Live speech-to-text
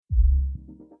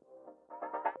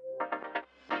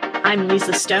I'm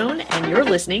Lisa Stone, and you're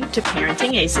listening to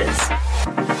Parenting Aces.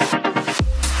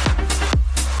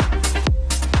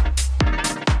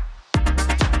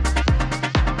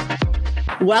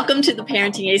 Welcome to the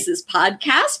Parenting Aces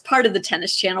podcast, part of the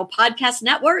Tennis Channel Podcast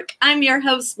Network. I'm your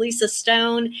host, Lisa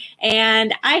Stone,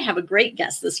 and I have a great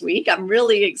guest this week. I'm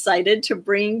really excited to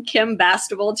bring Kim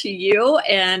Bastable to you,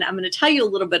 and I'm going to tell you a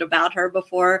little bit about her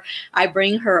before I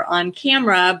bring her on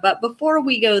camera. But before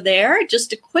we go there,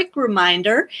 just a quick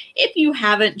reminder, if you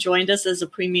haven't joined us as a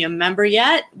premium member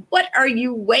yet, what are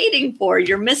you waiting for?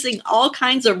 You're missing all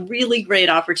kinds of really great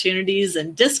opportunities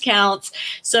and discounts.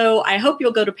 So I hope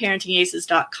you'll go to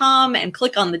parentingaces.com and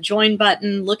click on the join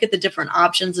button, look at the different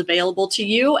options available to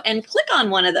you, and click on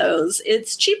one of those.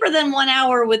 It's cheaper than 1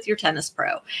 hour with your tennis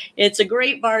pro. It's a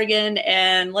great bargain.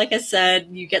 And like I said,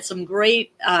 you get some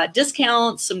great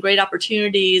discounts, some great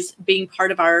opportunities being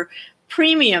part of our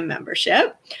premium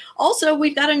membership. Also,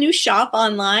 we've got a new shop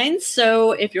online.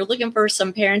 So if you're looking for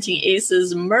some Parenting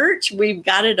Aces merch, we've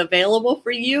got it available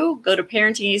for you. Go to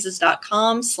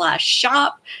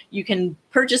parentingaces.com/shop. You can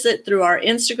purchase it through our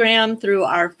Instagram, through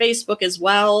our Facebook as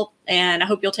well. And I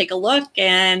hope you'll take a look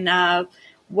and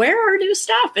wear our new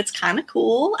stuff. It's kind of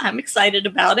cool. I'm excited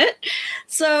about it.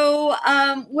 So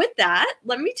with that,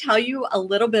 let me tell you a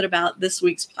little bit about this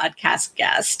week's podcast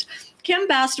guest. Kim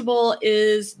Bastable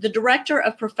is the Director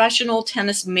of Professional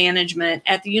Tennis Management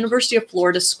at the University of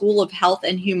Florida School of Health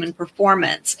and Human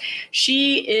Performance.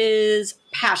 She is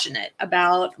passionate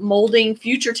about molding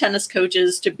future tennis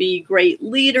coaches to be great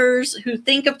leaders who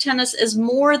think of tennis as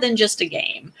more than just a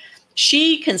game.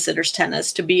 She considers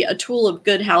tennis to be a tool of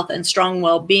good health and strong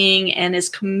well-being and is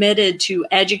committed to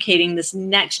educating this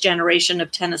next generation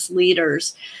of tennis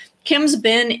leaders. Kim's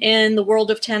been in the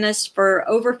world of tennis for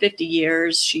over 50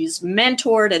 years. She's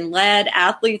mentored and led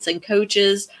athletes and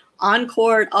coaches on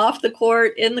court, off the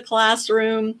court, in the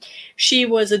classroom. She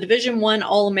was a Division I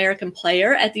All-American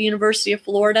player at the University of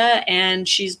Florida, and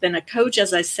she's been a coach,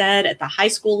 as I said, at the high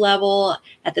school level,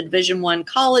 at the Division I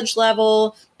college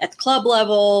level, at the club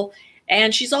level,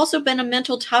 and she's also been a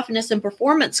mental toughness and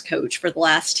performance coach for the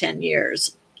last 10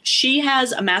 years. She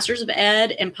has a Master's of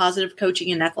Ed in Positive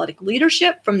Coaching and Athletic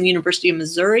Leadership from the University of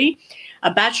Missouri,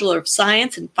 a Bachelor of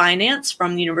Science in Finance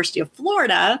from the University of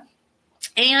Florida,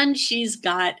 and she's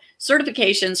got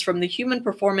certifications from the Human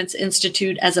Performance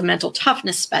Institute as a mental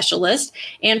toughness specialist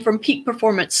and from Peak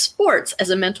Performance Sports as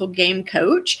a mental game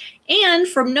coach and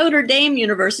from Notre Dame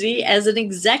University as an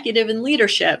executive in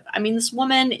leadership. I mean, this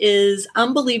woman is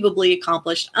unbelievably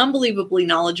accomplished, unbelievably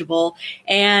knowledgeable,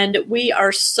 and we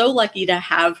are so lucky to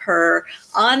have her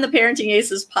on the Parenting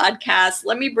Aces podcast.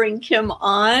 Let me bring Kim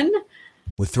on.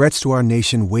 With threats to our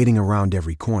nation waiting around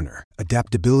every corner,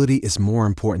 adaptability is more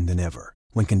important than ever.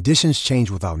 When conditions change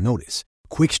without notice,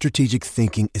 quick strategic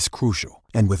thinking is crucial.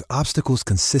 And with obstacles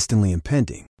consistently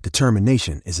impending,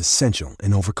 determination is essential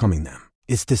in overcoming them.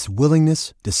 It's this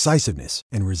willingness, decisiveness,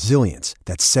 and resilience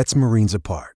that sets Marines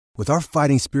apart. With our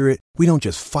fighting spirit, we don't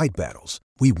just fight battles,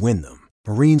 we win them.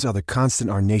 Marines are the constant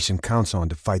our nation counts on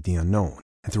to fight the unknown.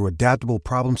 And through adaptable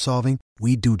problem solving,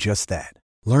 we do just that.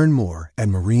 Learn more at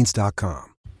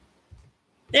marines.com.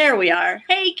 There we are.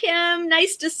 Hey, Kim,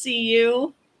 nice to see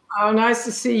you. Oh, nice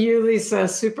to see you, Lisa.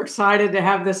 Super excited to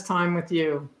have this time with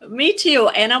you. Me too.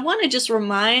 And I want to just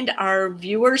remind our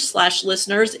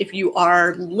viewers/listeners, if you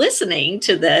are listening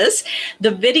to this,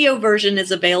 the video version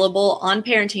is available on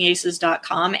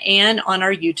parentingaces.com and on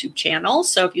our YouTube channel.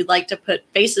 So if you'd like to put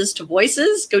faces to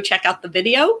voices, go check out the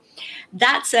video.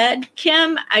 That said,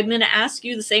 Kim, I'm going to ask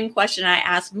you the same question I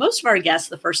ask most of our guests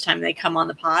the first time they come on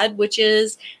the pod, which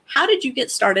is, how did you get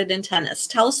started in tennis?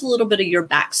 Tell us a little bit of your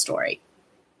backstory.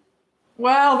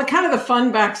 Well, the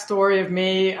fun backstory of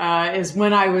me is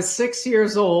when I was 6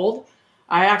 years old,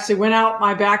 I actually went out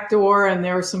my back door and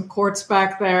there were some courts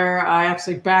back there. I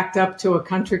actually backed up to a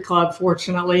country club,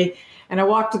 fortunately, and I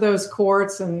walked to those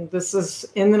courts, and this is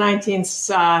in the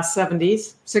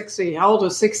 1970s, 60, how old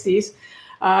was 60s?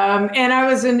 And I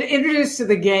was introduced to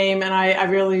the game, and I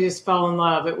really just fell in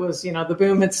love. It was, the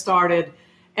boom had started.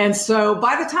 And so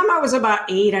by the time I was about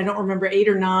 8, I don't remember, 8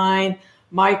 or 9,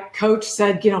 my coach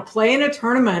said, play in a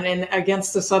tournament and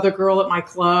against this other girl at my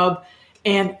club.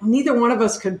 And neither one of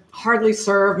us could hardly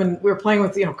serve. And we were playing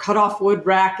with, cut off wood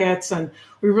rackets, and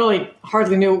we really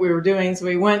hardly knew what we were doing. So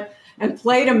we went and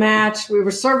played a match. We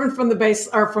were serving from the base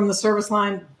or from the service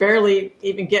line, barely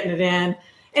even getting it in.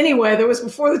 Anyway, that was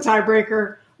before the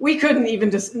tiebreaker. We couldn't even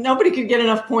nobody could get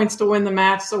enough points to win the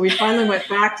match. So we finally went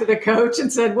back to the coach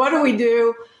and said, what do we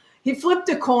do? He flipped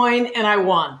a coin and I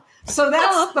won. So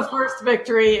that's the first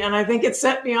victory, and I think it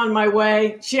set me on my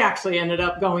way. She actually ended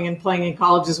up going and playing in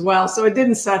college as well, so it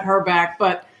didn't set her back.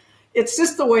 But, it's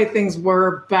just the way things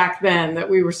were back then that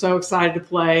we were so excited to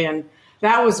play. And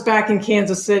that was back in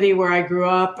Kansas City where I grew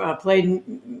up, played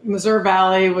in Missouri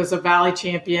Valley, was a Valley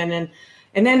champion, and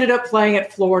ended up playing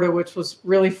at Florida, which was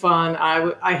really fun.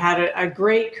 I had a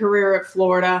great career at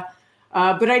Florida,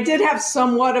 but I did have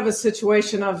somewhat of a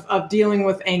situation of dealing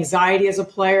with anxiety as a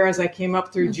player as I came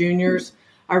up through juniors.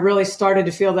 I really started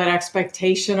to feel that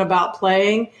expectation about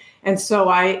playing. And so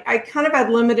I kind of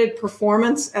had limited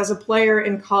performance as a player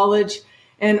in college.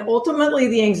 And ultimately,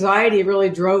 the anxiety really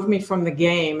drove me from the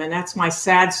game. And that's my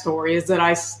sad story, is that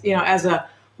as a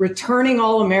returning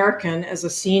All-American, as a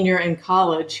senior in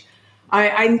college,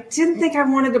 I didn't think I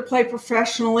wanted to play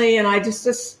professionally. And I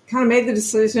just kind of made the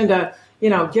decision to,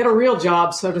 get a real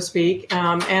job, so to speak.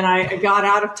 And I got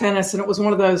out of tennis. And it was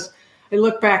one of those, I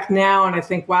look back now and I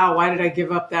think, wow, why did I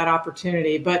give up that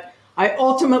opportunity? But I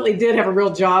ultimately did have a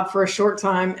real job for a short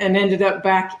time and ended up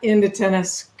back into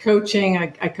tennis coaching.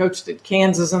 I coached at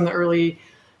Kansas in the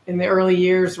early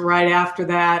years right after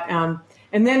that,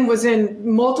 and then was in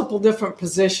multiple different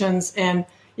positions. And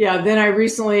then I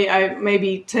recently,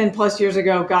 maybe 10 plus years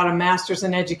ago, got a master's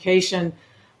in education,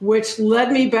 which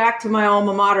led me back to my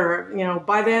alma mater.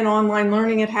 By then online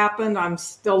learning had happened. I'm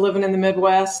still living in the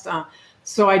Midwest.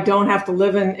 So I don't have to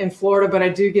live in Florida, but I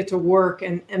do get to work.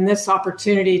 And this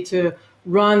opportunity to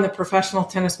run the professional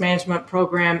tennis management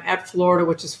program at Florida,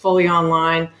 which is fully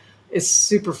online, is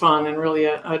super fun and really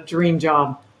a dream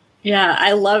job. Yeah,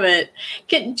 I love it.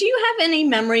 Do you have any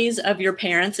memories of your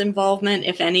parents' involvement,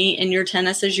 if any, in your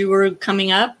tennis as you were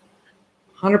coming up?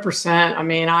 100%. I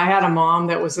mean, I had a mom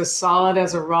that was as solid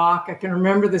as a rock. I can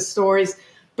remember the stories.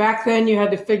 Back then, you had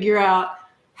to figure out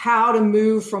how to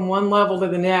move from one level to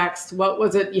the next. What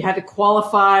was it? You had to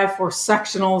qualify for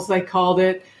sectionals, they called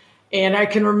it. And I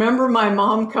can remember my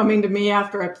mom coming to me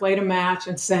after I played a match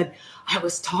and said, I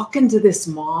was talking to this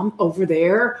mom over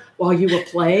there while you were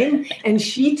playing, and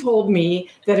she told me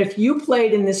that if you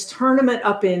played in this tournament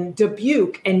up in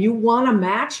Dubuque and you won a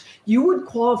match, you would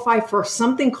qualify for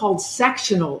something called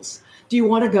sectionals. Do you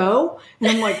want to go?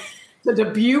 And I'm like, to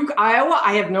Dubuque, Iowa?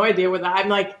 I have no idea what that. I'm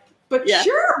like, but yeah.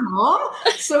 Sure, Mom.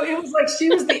 So it was like she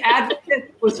was the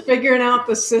advocate, was figuring out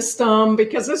the system,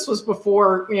 because this was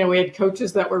before, we had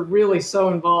coaches that were really so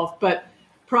involved. But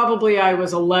probably I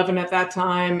was 11 at that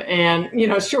time. And,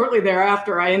 shortly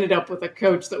thereafter, I ended up with a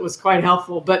coach that was quite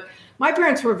helpful. But my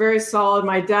parents were very solid.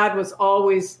 My dad was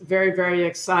always very, very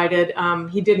excited.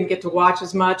 He didn't get to watch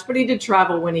as much, but he did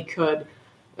travel when he could.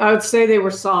 I would say they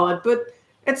were solid. But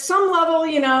at some level,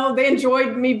 they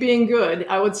enjoyed me being good.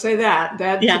 I would say that.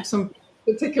 Dad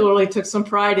particularly took some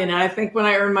pride in it. I think when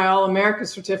I earned my All-America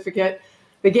certificate,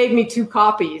 they gave me 2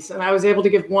 copies, and I was able to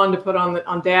give one to put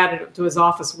on Dad to his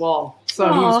office wall. So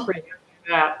Aww. He was pretty happy with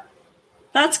that.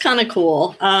 That's kind of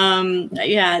cool.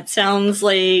 It sounds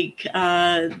like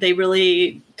they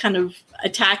really kind of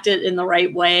attacked it in the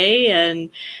right way.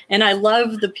 And I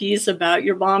love the piece about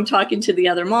your mom talking to the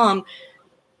other mom.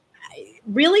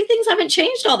 Really, things haven't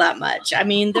changed all that much. I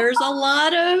mean, there's a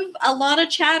lot of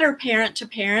chatter parent to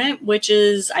parent, which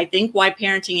is, I think, why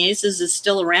Parenting Aces is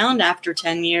still around after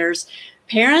 10 years.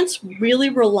 Parents really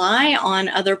rely on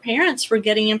other parents for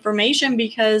getting information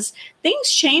because things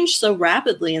change so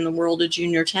rapidly in the world of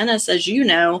junior tennis, as you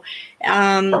know,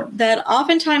 that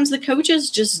oftentimes the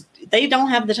coaches they don't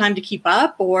have the time to keep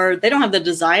up, or they don't have the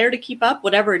desire to keep up,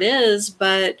 whatever it is.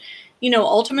 But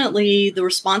ultimately the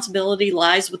responsibility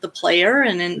lies with the player,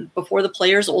 and then before the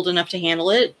player's old enough to handle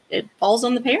it, it falls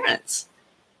on the parents.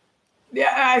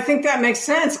 Yeah, I think that makes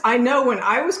sense. I know when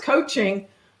I was coaching,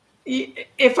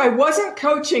 if I wasn't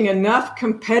coaching enough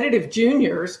competitive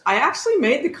juniors, I actually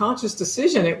made the conscious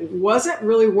decision. It wasn't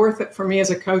really worth it for me as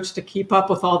a coach to keep up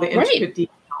with all the intricate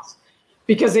details,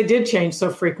 because they did change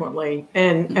so frequently.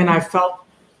 And I felt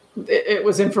it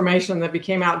was information that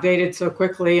became outdated so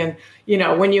quickly. And,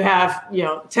 when you have,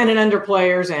 10 and under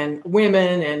players and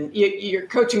women, and you're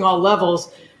coaching all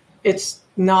levels, it's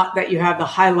not that you have the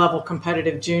high level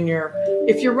competitive junior.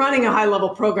 If you're running a high level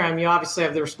program, you obviously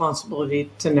have the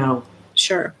responsibility to know.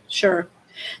 Sure.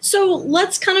 So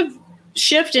let's kind of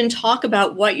shift and talk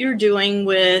about what you're doing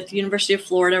with University of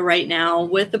Florida right now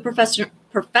with the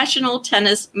professional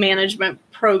tennis management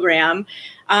program.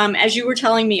 As you were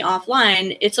telling me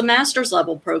offline, it's a master's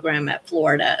level program at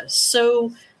Florida.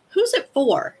 So who's it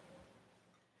for?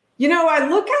 I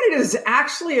look at it as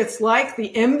it's like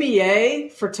the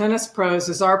MBA for tennis pros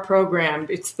is our program.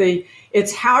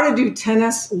 It's how to do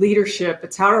tennis leadership.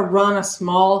 It's how to run a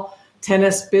small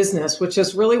tennis business, which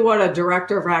is really what a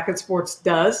director of racket sports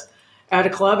does at a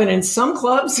club. And in some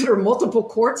clubs that are multiple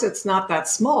courts, it's not that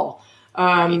small.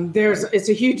 It's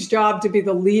a huge job to be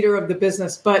the leader of the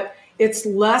business, but It's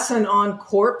less an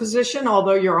on-court position,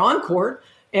 although you're on court.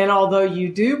 And although you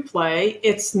do play,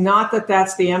 it's not that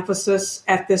that's the emphasis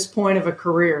at this point of a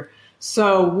career.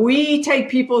 So we take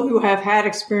people who have had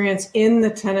experience in the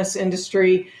tennis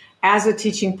industry as a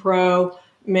teaching pro,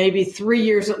 maybe 3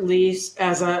 years at least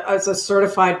as a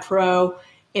certified pro,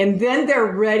 and then they're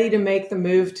ready to make the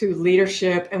move to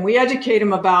leadership. And we educate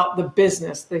them about the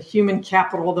business, the human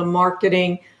capital, the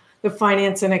marketing, the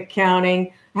finance and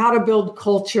accounting, how to build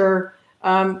culture,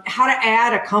 how to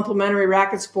add a complementary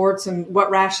racket sports and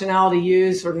what rationale to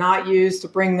use or not use to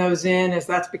bring those in as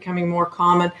that's becoming more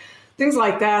common. Things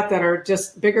like that are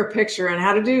just bigger picture, and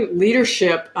how to do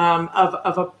leadership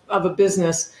of a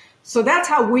business. So that's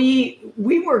how we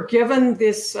were given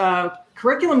this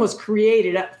curriculum was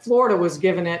created. Florida was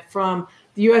given it from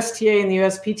the USTA and the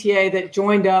USPTA that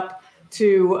joined up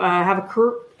to have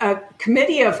a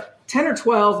committee of 10 or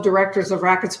 12 directors of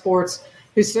racket sports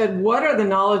who said, what are the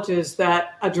knowledges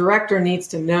that a director needs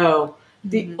to know?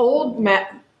 The old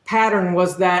pattern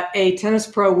was that a tennis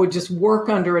pro would just work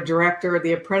under a director,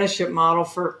 the apprenticeship model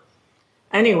for,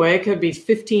 anyway, it could be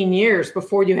 15 years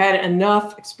before you had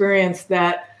enough experience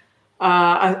that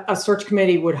a search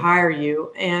committee would hire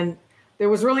you. And there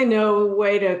was really no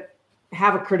way to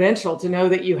have a credential to know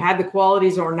that you had the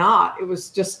qualities or not. It was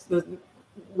just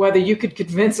whether you could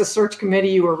convince a search committee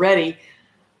you were ready.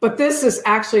 But this is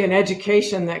actually an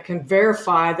education that can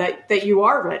verify that you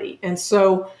are ready. And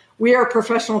so we are a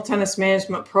professional tennis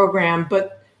management program,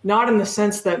 but not in the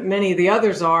sense that many of the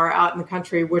others are out in the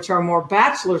country, which are more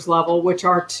bachelor's level, which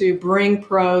are to bring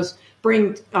players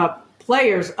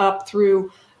up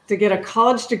through to get a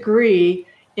college degree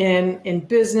in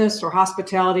business or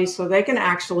hospitality so they can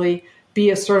actually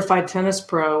be a certified tennis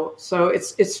pro. So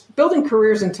it's building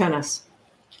careers in tennis.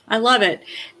 I love it.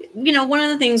 You know, one of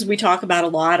the things we talk about a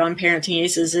lot on Parenting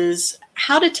Aces is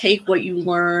how to take what you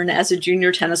learn as a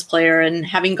junior tennis player and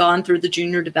having gone through the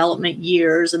junior development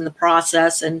years and the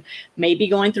process and maybe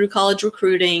going through college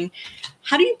recruiting.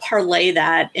 How do you parlay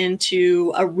that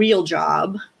into a real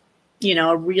job,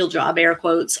 air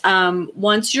quotes,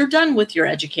 once you're done with your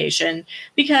education?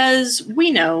 Because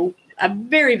we know a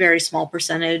very, very small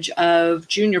percentage of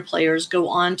junior players go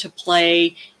on to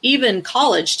play even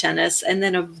college tennis. And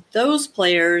then of those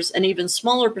players, an even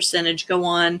smaller percentage go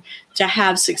on to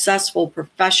have successful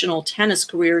professional tennis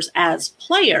careers as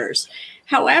players.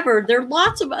 However, there are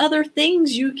lots of other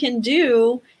things you can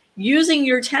do using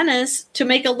your tennis to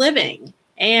make a living.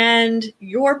 And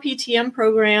your PTM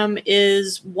program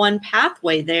is one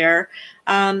pathway there.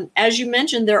 As you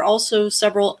mentioned, there are also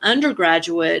several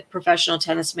undergraduate professional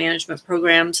tennis management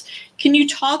programs. Can you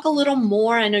talk a little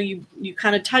more? I know you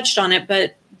kind of touched on it,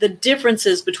 but the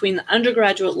differences between the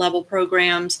undergraduate level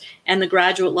programs and the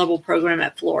graduate level program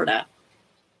at Florida.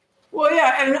 Well,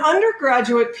 yeah, at an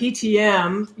undergraduate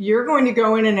PTM, you're going to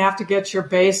go in and have to get your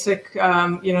basic,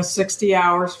 60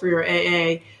 hours for your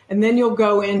AA. And then you'll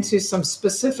go into some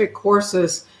specific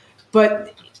courses,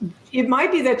 but it might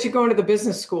be that you go into the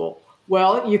business school.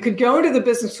 Well, you could go into the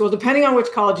business school, depending on which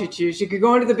college you choose. You could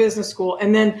go into the business school,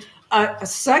 and then a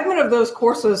segment of those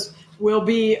courses will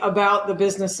be about the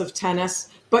business of tennis,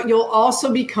 but you'll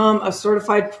also become a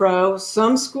certified pro.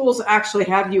 Some schools actually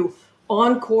have you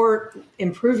on court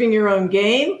improving your own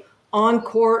game, on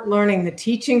court learning the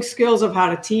teaching skills of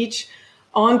how to teach,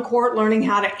 on court learning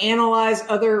how to analyze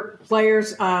other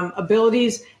players'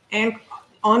 abilities, and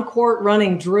on court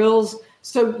running drills.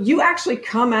 So you actually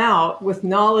come out with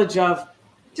knowledge of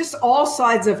just all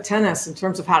sides of tennis in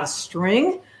terms of how to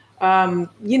string,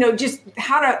 just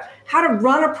how to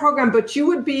run a program. But you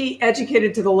would be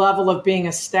educated to the level of being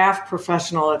a staff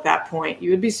professional at that point. You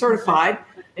would be certified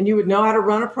and you would know how to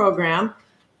run a program,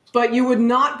 but you would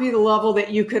not be the level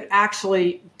that you could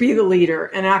actually be the leader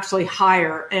and actually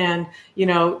hire and,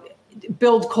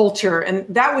 build culture. And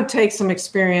that would take some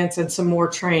experience and some more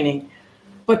training.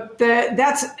 But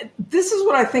this is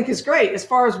what I think is great as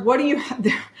far as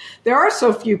there are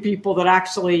so few people that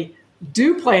actually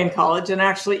do play in college and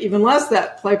actually even less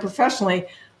that play professionally,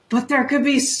 but there could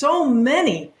be so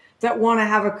many that want to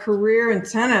have a career in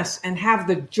tennis and have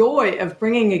the joy of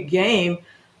bringing a game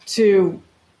to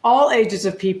all ages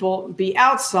of people, be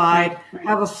outside,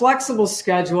 have a flexible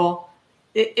schedule.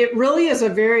 It really is a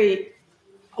very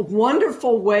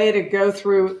wonderful way to go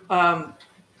through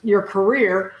your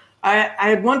career. I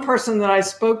had one person that I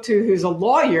spoke to who's a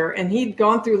lawyer, and he'd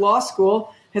gone through law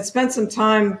school, had spent some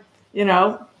time,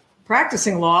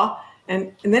 practicing law.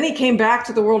 And then he came back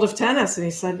to the world of tennis and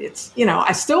he said,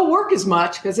 I still work as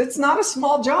much because it's not a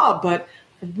small job, but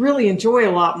I really enjoy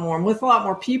a lot more. I'm with a lot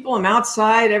more people. I'm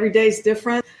outside. Every day's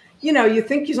different. you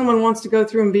think someone wants to go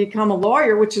through and become a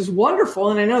lawyer, which is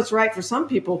wonderful. And I know it's right for some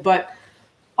people, but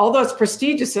although it's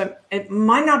prestigious, it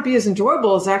might not be as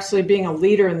enjoyable as actually being a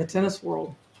leader in the tennis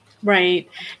world. Right.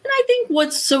 And I think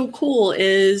what's so cool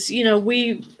is,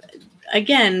 the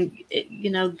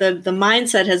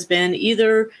mindset has been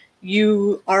either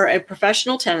you are a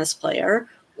professional tennis player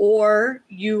or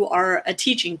you are a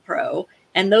teaching pro.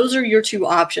 And those are your two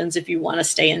options if you want to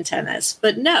stay in tennis.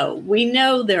 But no, we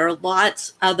know there are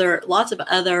lots of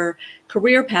other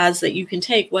career paths that you can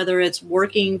take, whether it's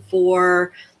working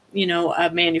for, a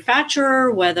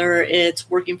manufacturer, whether it's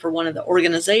working for one of the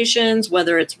organizations,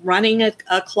 whether it's running a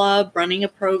club, running a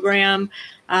program.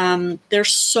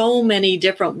 There's so many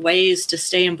different ways to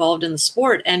stay involved in the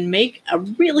sport and make a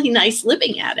really nice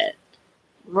living at it.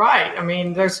 Right. I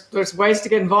mean, there's ways to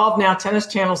get involved now. Tennis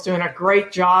Channel's doing a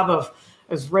great job of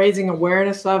raising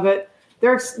awareness of it.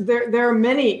 There are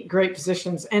many great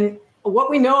positions. And what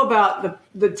we know about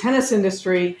the tennis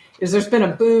industry is there's been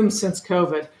a boom since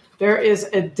COVID. There is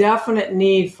a definite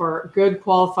need for good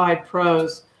qualified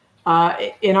pros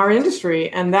in our industry,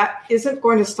 and that isn't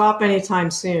going to stop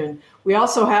anytime soon. We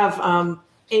also have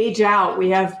age out. We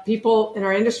have people in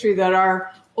our industry that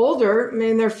are older,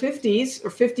 in their 50s or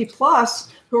 50 plus,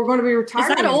 who are going to be retiring.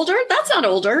 Is that older? That's not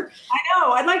older. I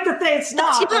know. I'd like to say it's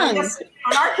not. I guess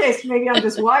in our case, maybe I'm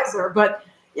just wiser. But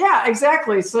yeah,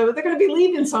 exactly. So they're going to be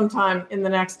leaving sometime in the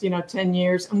next, 10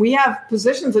 years. And we have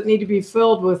positions that need to be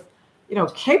filled with,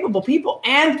 capable people.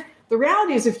 And the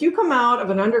reality is, if you come out of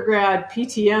an undergrad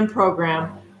PTM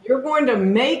program, you're going to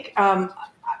make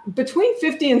between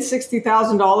 $50,000 and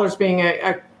 $60,000 being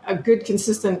a good,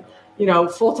 consistent,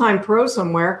 full-time pro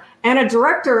somewhere. And a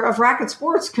director of racket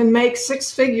sports can make six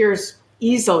figures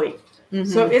easily. Mm-hmm.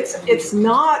 So it's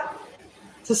not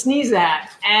to sneeze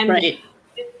at. And right.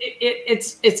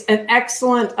 It's an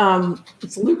excellent,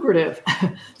 it's lucrative.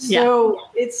 So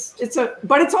yeah.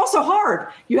 But it's also hard.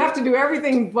 You have to do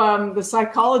everything from the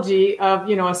psychology of,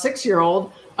 a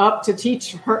 6-year-old up to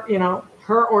teach her,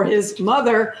 her or his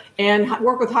mother, and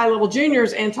work with high-level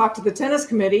juniors and talk to the tennis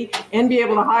committee and be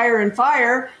able to hire and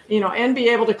fire, and be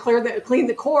able to clean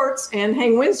the courts and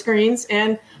hang windscreens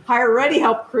and hire ready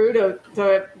help crew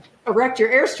to erect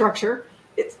your air structure.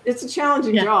 It's a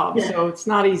challenging job, so it's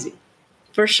not easy.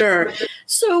 For sure.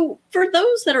 So for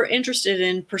those that are interested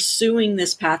in pursuing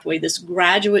this pathway, this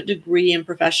graduate degree in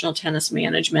professional tennis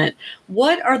management,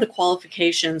 what are the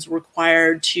qualifications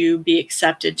required to be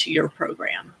accepted to your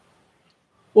program?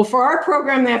 Well, for our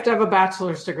program, they have to have a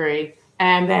bachelor's degree,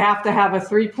 and they have to have a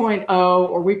 3.0,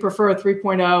 or we prefer a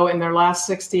 3.0 in their last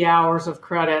 60 hours of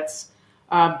credits.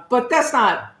 But that's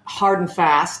not hard and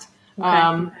fast.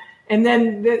 Okay. And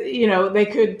then,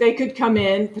 they could come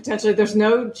in potentially. There's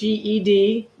no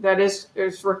GED that is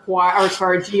required,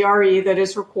 GRE that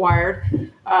is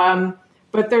required.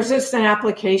 But there's just an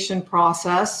application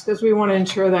process because we want to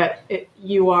ensure that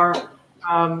you are,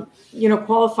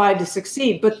 qualified to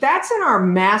succeed. But that's in our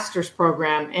master's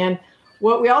program. And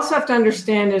what we also have to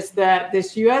understand is that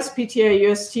this USPTA,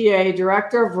 USTA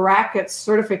Director of Rackets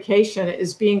certification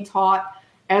is being taught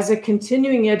as a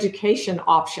continuing education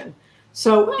option.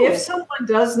 So if someone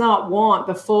does not want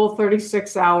the full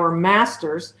 36-hour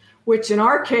master's, which in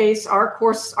our case,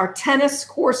 our tennis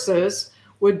courses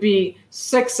would be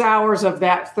 6 hours of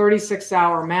that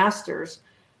 36-hour master's,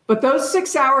 but those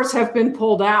 6 hours have been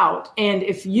pulled out. And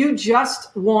if you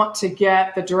just want to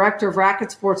get the Director of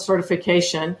Racket Sports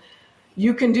certification,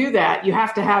 you can do that. You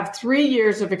have to have 3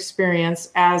 years of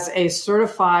experience as a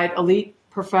certified elite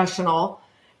professional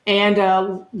and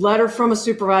a letter from a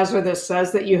supervisor that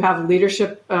says that you have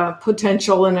leadership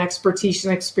potential and expertise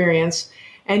and experience.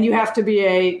 And you have to be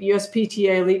a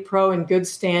USPTA Elite Pro in good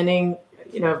standing.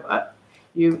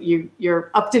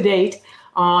 You're up to date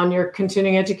on your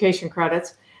continuing education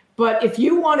credits. But if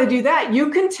you want to do that, you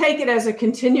can take it as a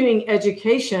continuing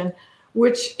education,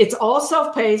 which it's all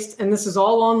self-paced, and this is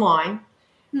all online.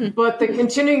 But the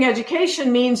continuing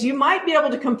education means you might be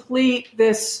able to complete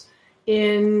this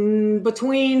in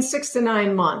between 6 to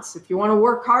 9 months. If you want to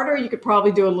work harder, you could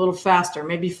probably do it a little faster,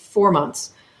 maybe 4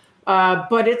 months.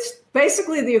 But it's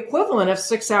basically the equivalent of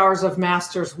 6 hours of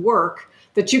master's work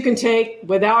that you can take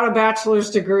without a bachelor's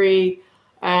degree,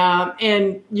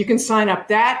 and you can sign up.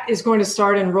 That is going to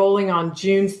start enrolling on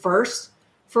June 1st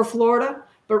for Florida.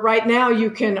 But right now you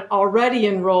can already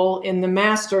enroll in the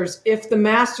master's if the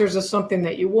master's is something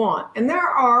that you want. And there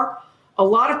are a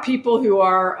lot of people who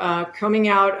are coming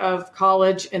out of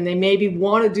college and they maybe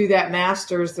want to do that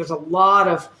master's. There's a lot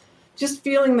of just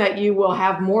feeling that you will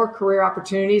have more career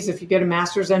opportunities if you get a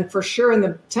master's. And for sure in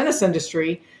the tennis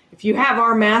industry, if you have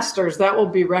our master's, that will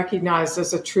be recognized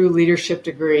as a true leadership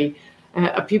degree.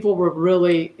 people will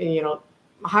really,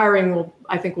 hiring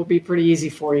I think will be pretty easy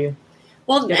for you.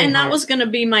 Well, and that was going to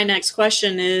be my next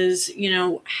question is,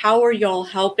 how are y'all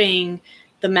helping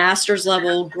the master's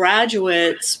level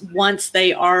graduates once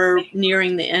they are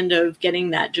nearing the end of getting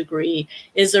that degree?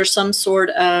 Is there some sort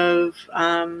of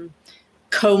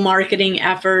co-marketing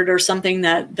effort or something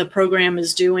that the program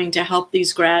is doing to help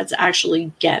these grads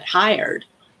actually get hired?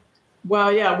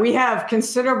 Well, yeah, we have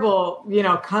considerable,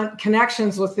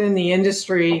 connections within the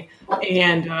industry,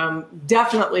 and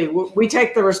definitely we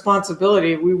take the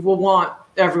responsibility. We will want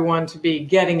everyone to be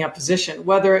getting a position,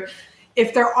 whether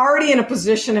if they're already in a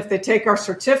position, if they take our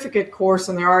certificate course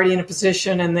and they're already in a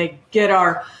position and they get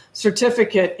our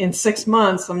certificate in 6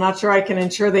 months. I'm not sure I can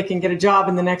ensure they can get a job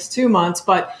in the next 2 months,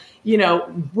 but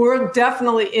we're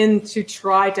definitely in to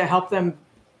try to help them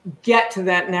get to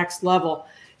that next level.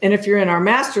 And if you're in our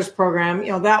master's program,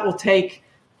 that will take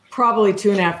probably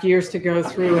 2.5 years to go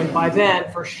through. And by then,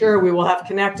 for sure, we will have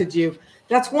connected you.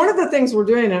 That's one of the things we're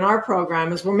doing in our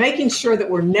program is we're making sure that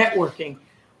we're networking.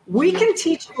 We can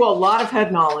teach you a lot of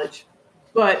head knowledge,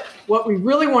 but what we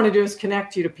really want to do is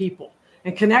connect you to people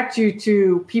and connect you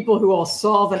to people who will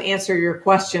solve and answer your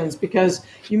questions, because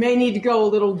you may need to go a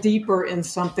little deeper in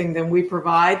something than we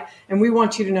provide, and we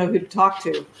want you to know who to talk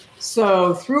to.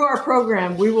 So through our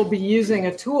program, we will be using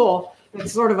a tool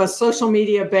that's sort of a social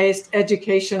media-based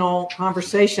educational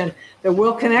conversation that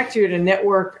will connect you to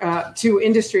network to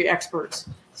industry experts.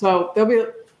 So there'll be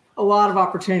a lot of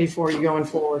opportunity for you going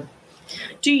forward.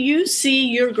 Do you see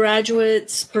your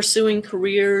graduates pursuing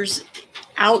careers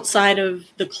outside of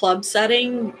the club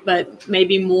setting, but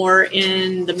maybe more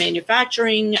in the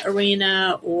manufacturing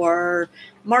arena or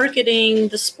marketing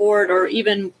the sport, or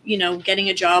even, getting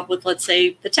a job with, let's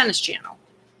say, the Tennis Channel?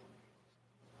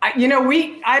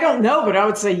 I don't know, but I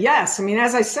would say yes. I mean,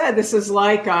 as I said, this is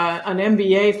like an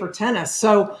MBA for tennis.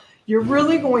 So you're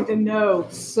really going to know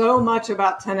so much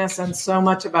about tennis and so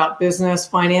much about business,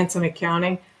 finance, and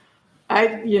accounting.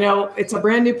 It's a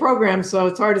brand new program, so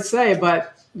it's hard to say,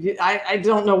 but I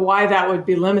don't know why that would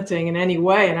be limiting in any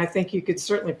way. And I think you could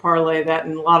certainly parlay that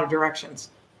in a lot of directions.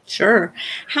 Sure.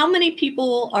 How many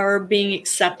people are being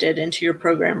accepted into your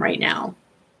program right now?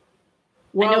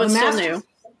 Well, I know it's still new.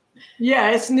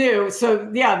 Yeah, it's new. So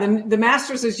yeah, the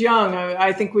master's is young.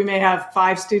 I think we may have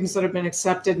 5 students that have been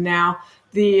accepted now.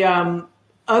 The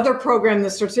other program, the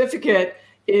certificate,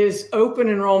 is open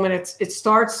enrollment. It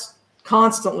starts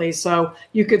constantly. So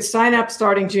you could sign up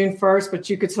starting June 1st, but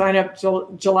you could sign up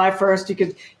July 1st. You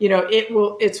could,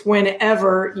 it's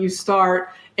whenever you start.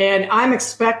 And I'm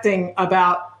expecting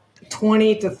about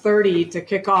 20 to 30 to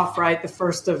kick off right the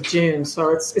 1st of June.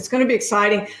 So it's going to be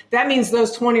exciting. That means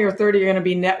those 20 or 30 are going to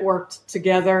be networked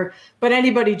together. But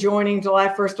anybody joining July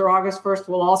 1st or August 1st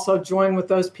will also join with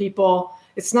those people.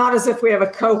 It's not as if we have a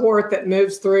cohort that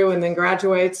moves through and then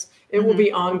graduates. It will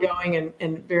be ongoing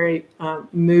and very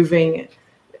moving.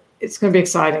 It's going to be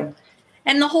exciting.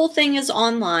 And the whole thing is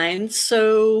online.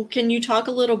 So can you talk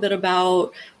a little bit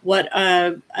about what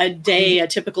a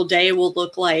typical day will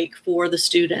look like for the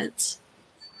students?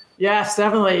 Yes,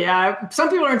 definitely. Yeah. Some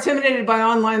people are intimidated by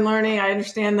online learning. I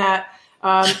understand that.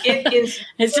 It is.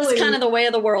 It's really, just kind of the way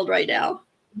of the world right now.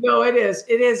 No, it is.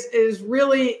 It is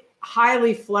really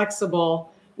highly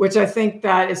flexible, which I think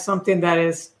that is something that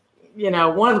is,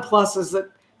 one of the pluses that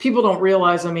people don't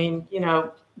realize. I mean,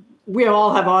 we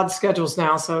all have odd schedules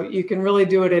now, so you can really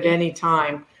do it at any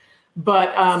time.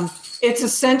 But it's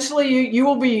essentially, you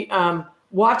will be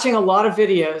watching a lot of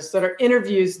videos that are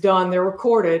interviews done. They're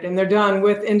recorded, and they're done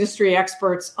with industry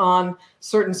experts on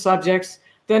certain subjects.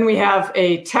 Then we have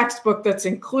a textbook that's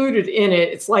included in it.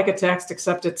 It's like a text,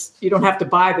 except you don't have to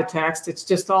buy the text. It's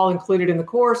just all included in the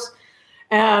course.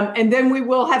 And then we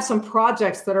will have some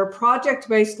projects that are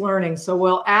project-based learning. So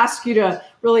we'll ask you to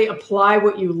really apply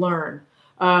what you learn.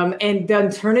 And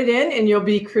then turn it in, and you'll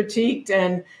be critiqued.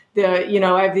 And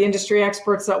I have the industry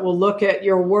experts that will look at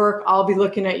your work. I'll be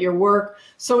looking at your work.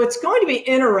 So it's going to be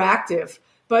interactive,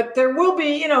 but there will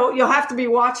be, you'll have to be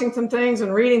watching some things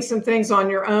and reading some things on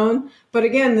your own. But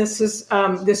again, this is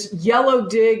this Yellow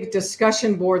Dig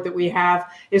discussion board that we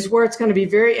have is where it's going to be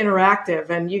very interactive,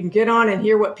 and you can get on and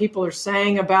hear what people are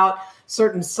saying about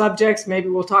certain subjects. Maybe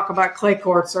we'll talk about clay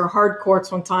courts or hard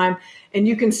courts one time. And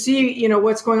you can see,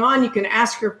 what's going on. You can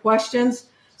ask your questions.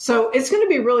 So it's going to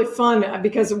be really fun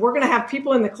because we're going to have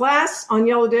people in the class on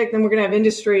Yellow Dig. Then we're going to have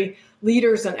industry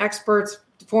leaders and experts,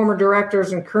 former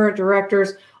directors and current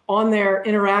directors on there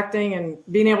interacting and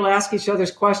being able to ask each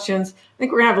other's questions. I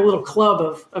think we're going to have a little club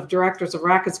of directors of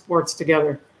racket sports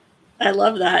together. I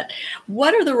love that.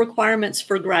 What are the requirements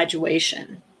for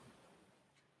graduation?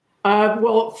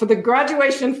 Well, for the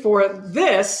graduation for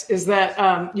this is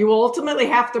that you will ultimately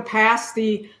have to pass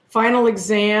the final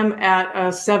exam at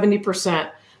 70%.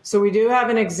 So we do have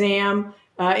an exam.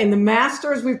 In the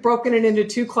master's, we've broken it into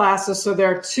 2 classes. So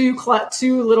there are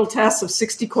two little tests of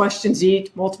 60 questions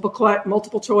each,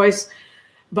 multiple choice.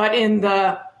 But in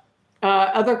the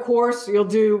other course, you'll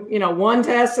do 1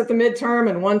 test at the midterm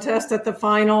and 1 test at the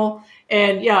final.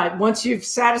 And once you've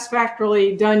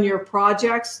satisfactorily done your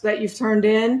projects that you've turned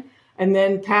in and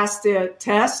then passed the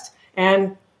test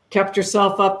and kept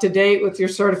yourself up to date with your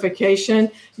certification,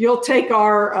 you'll take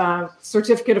our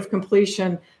certificate of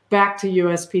completion back to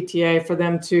USPTA for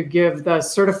them to give the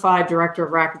Certified Director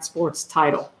of Racket Sports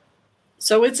title.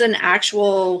 So it's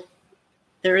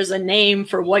there is a name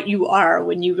for what you are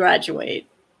when you graduate.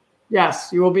 Yes,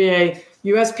 you will be a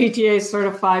USPTA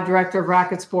Certified Director of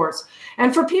Racket Sports.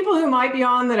 And for people who might be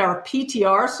on that are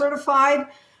PTR certified,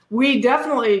 we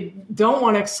definitely don't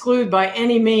want to exclude by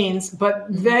any means, but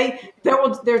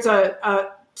there's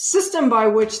a system by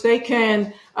which they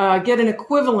can get an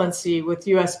equivalency with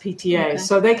USPTA. Okay.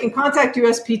 So they can contact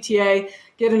USPTA,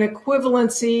 get an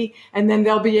equivalency, and then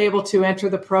they'll be able to enter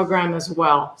the program as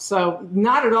well. So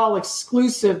not at all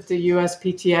exclusive to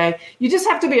USPTA. You just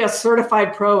have to be a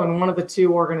certified pro in one of the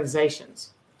 2 organizations.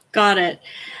 Got it.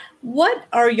 What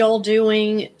are y'all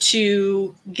doing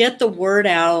to get the word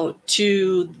out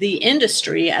to the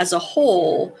industry as a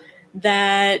whole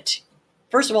that,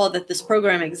 first of all, that this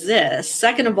program exists?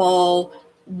 Second of all,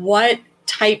 what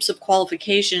types of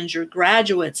qualifications your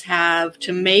graduates have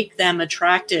to make them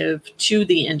attractive to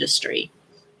the industry?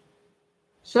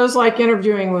 Shows like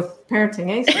interviewing with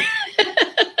Parenting Aces.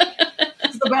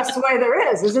 It's the best way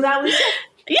there is, isn't that, Lisa?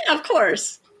 Yeah, of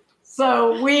course.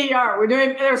 So we're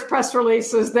doing, there's press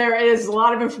releases. There is a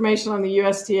lot of information on the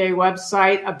USTA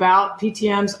website about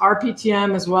PTMs, our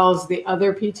PTM, as well as the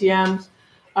other PTMs.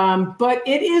 But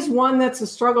it is one that's a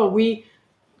struggle.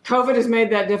 COVID has made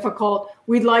that difficult.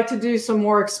 We'd like to do some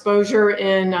more exposure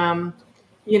in,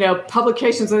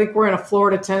 publications. I think we're in a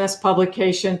Florida tennis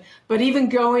publication, but even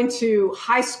going to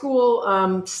high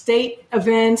school state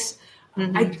events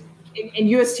and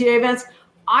USTA events,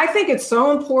 I think it's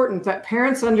so important that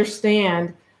parents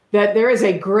understand that there is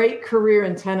a great career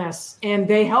in tennis, and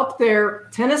they help their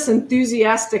tennis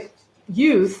enthusiastic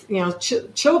youth,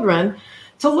 children,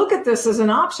 to look at this as an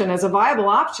option, as a viable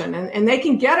option. And they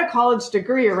can get a college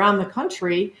degree around the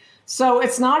country. So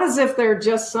it's not as if they're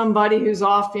just somebody who's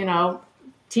off,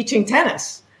 teaching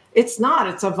tennis. It's not.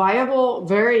 It's a viable,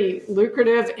 very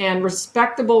lucrative and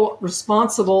respectable,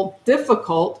 responsible,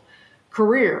 difficult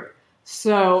career.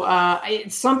 So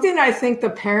it's something I think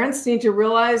the parents need to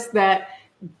realize, that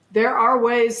there are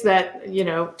ways that,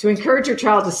 to encourage your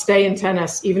child to stay in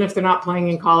tennis, even if they're not playing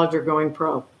in college or going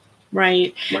pro.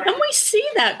 Right. And we see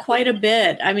that quite a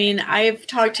bit. I mean, I've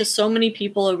talked to so many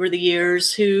people over the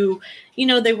years who,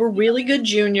 they were really good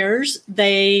juniors.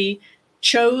 They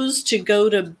chose to go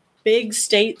to big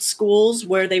state schools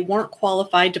where they weren't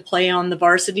qualified to play on the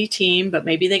varsity team, but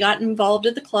maybe they got involved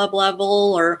at the club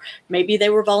level, or maybe they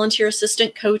were volunteer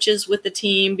assistant coaches with the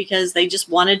team because they just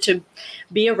wanted to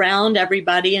be around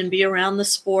everybody and be around the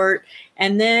sport.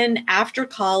 And then after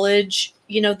college,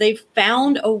 they've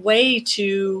found a way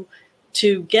to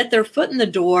get their foot in the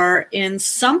door in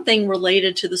something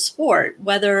related to the sport,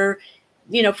 whether,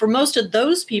 for most of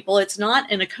those people, it's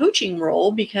not in a coaching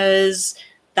role because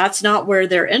that's not where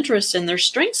their interests and their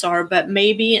strengths are, but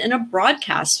maybe in a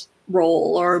broadcast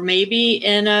role, or maybe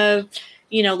in a,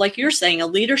 like you're saying, a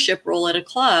leadership role at a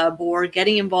club, or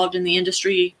getting involved in the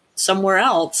industry somewhere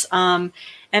else. And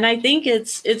I think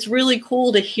it's really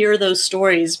cool to hear those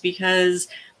stories, because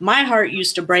my heart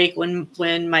used to break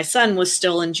when my son was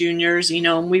still in juniors,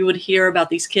 and we would hear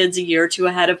about these kids a year or 2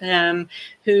 ahead of him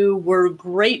who were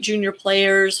great junior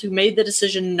players who made the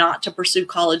decision not to pursue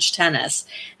college tennis.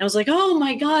 And I was like, oh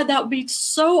my God, that would be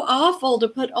so awful to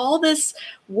put all this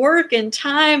work and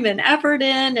time and effort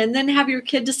in, and then have your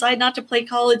kid decide not to play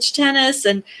college tennis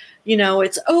and,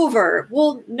 it's over.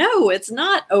 Well, no, it's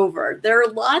not over. There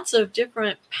are lots of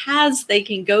different paths they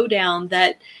can go down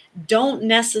that don't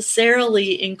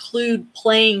necessarily include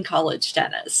playing college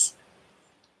tennis.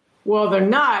 Well, they're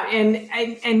not.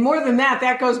 And more than that,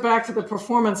 that goes back to the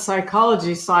performance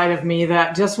psychology side of me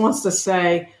that just wants to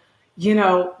say,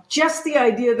 just the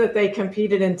idea that they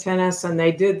competed in tennis and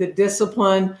they did the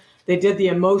discipline, they did the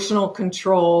emotional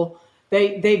control,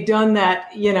 they've done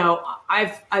that.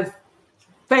 I've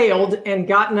failed and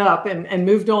gotten up and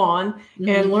moved on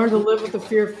and learned to live with the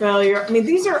fear of failure. I mean,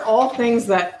 these are all things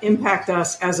that impact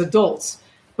us as adults,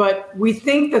 but we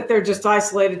think that they're just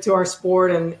isolated to our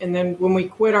sport. And then when we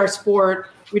quit our sport,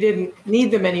 we didn't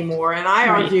need them anymore. And I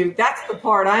argue that's the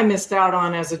part I missed out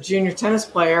on as a junior tennis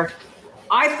player.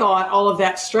 I thought all of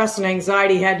that stress and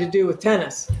anxiety had to do with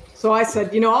tennis. So I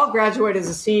said, I'll graduate as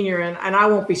a senior and I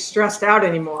won't be stressed out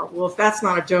anymore. Well, if that's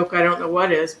not a joke, I don't know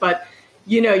what is. But,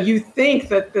 you think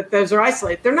that those are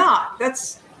isolated. They're not.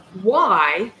 That's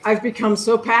why I've become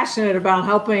so passionate about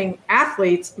helping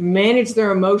athletes manage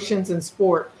their emotions in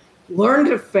sport, learn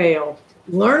to fail,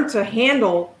 learn to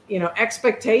handle,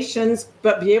 expectations,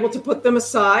 but be able to put them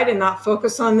aside and not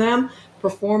focus on them,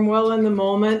 perform well in the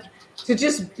moment, to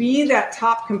just be that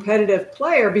top competitive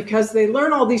player, because they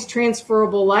learn all these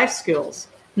transferable life skills.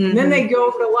 Mm-hmm. And then they go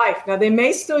over to life. Now, they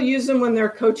may still use them when they're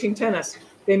coaching tennis.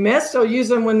 They may still use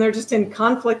them when they're just in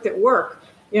conflict at work.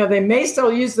 They may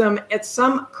still use them at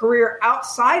some career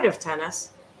outside of tennis,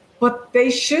 but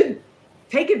they should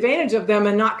take advantage of them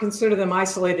and not consider them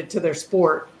isolated to their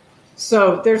sport.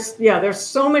 So there's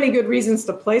so many good reasons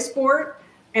to play sport.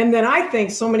 And then I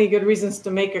think so many good reasons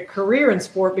to make a career in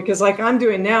sport, because like I'm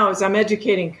doing now is I'm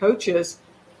educating coaches.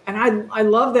 And I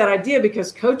love that idea,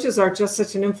 because coaches are just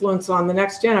such an influence on the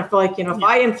next gen. I feel like, if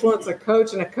I influence a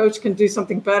coach and a coach can do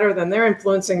something better than they're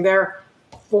influencing their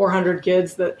 400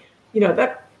 kids, that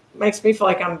makes me feel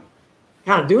like I'm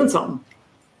kind of doing something.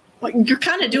 Well, you're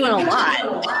kind of doing a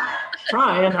lot.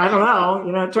 Trying, I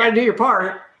don't know, try to do your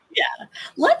part. Yeah.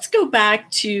 Let's go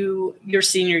back to your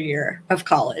senior year of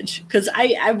college, because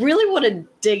I really want to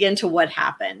dig into what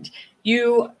happened.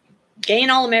 You gain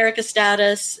All-America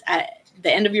status at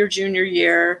the end of your junior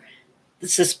year.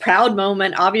 It's this proud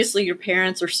moment. Obviously, your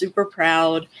parents are super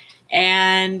proud.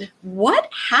 And what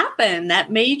happened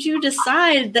that made you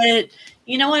decide that,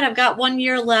 I've got 1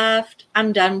 year left.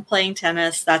 I'm done playing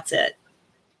tennis. That's it.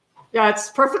 Yeah,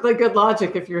 it's perfectly good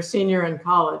logic if you're a senior in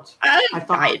college. I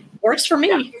thought it works for me.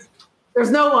 Yeah. There's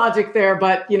no logic there,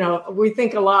 but, we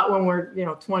think a lot when we're,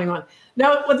 21.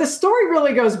 Now, what the story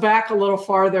really goes back a little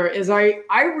farther is I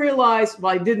realized,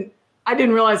 I didn't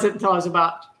realize it until I was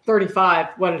about 35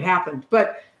 what had happened.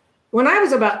 But when I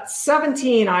was about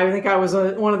 17, I think I was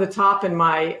one of the top in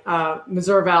my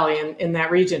Missouri Valley in that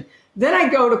region. Then I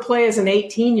go to play as an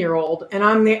 18-year-old, and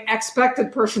I'm the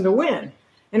expected person to win.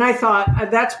 And I thought,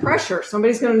 that's pressure.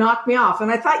 Somebody's going to knock me off.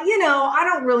 And I thought, I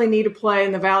don't really need to play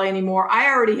in the Valley anymore. I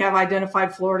already have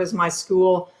identified Florida as my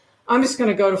school. I'm just going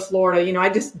to go to Florida. I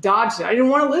just dodged it. I didn't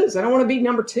want to lose. I don't want to be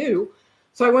number 2.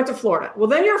 So I went to Florida. Well,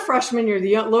 then you're a freshman. You're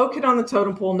the low kid on the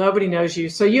totem pole. Nobody knows you.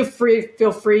 So you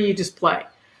feel free. You just play.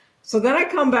 So then I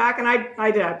come back, and I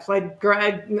played.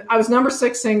 I was number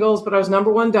 6 singles, but I was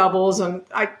number 1 doubles, and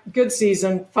good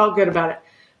season. Felt good about it.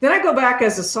 Then I go back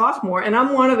as a sophomore, and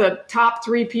I'm one of the top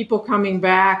 3 people coming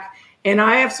back, and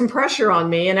I have some pressure on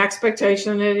me and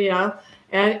expectation,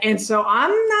 and so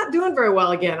I'm not doing very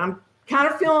well again. I'm kind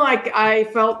of feeling like I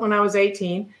felt when I was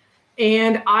 18,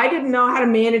 and I didn't know how to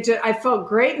manage it. I felt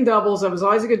great in doubles. I was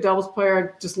always a good doubles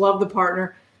player. I just loved the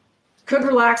partner. Could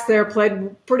relax there,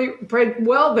 played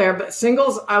well there, but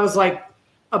singles, I was like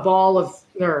a ball of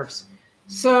nerves.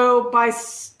 So by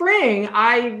spring,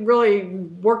 I really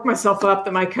worked myself up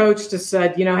that my coach just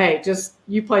said, hey, just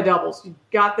you play doubles. You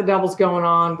got the doubles going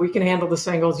on. We can handle the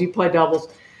singles. You play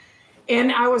doubles.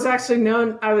 And I was actually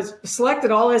I was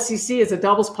selected all SEC as a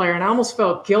doubles player, and I almost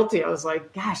felt guilty. I was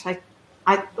like, gosh,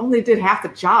 I only did half the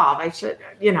job. I should,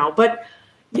 but,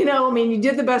 you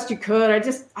did the best you could.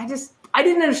 I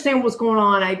didn't understand what was going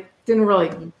on. I didn't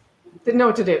know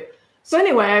what to do. So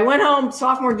anyway, I went home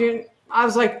sophomore, junior. I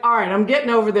was like, all right, I'm getting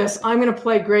over this. I'm going to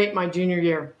play great my junior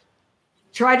year.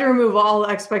 Tried to remove all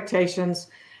expectations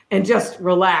and just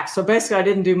relax. So basically, I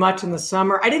didn't do much in the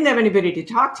summer. I didn't have anybody to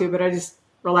talk to, but I just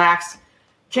relaxed.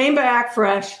 Came back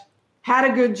fresh, had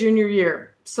a good junior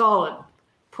year, solid.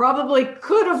 Probably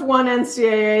could have won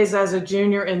NCAAs as a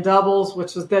junior in doubles,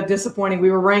 which was that disappointing.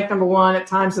 We were ranked number 1 at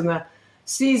times in the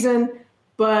season,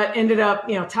 but ended up,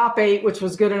 top 8, which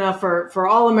was good enough for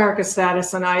All-America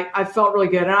status. And I felt really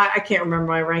good. And I can't remember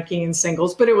my ranking in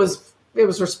singles, but it was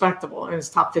respectable. It was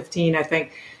top 15, I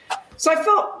think. So I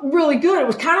felt really good. It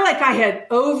was kind of like I had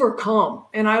overcome,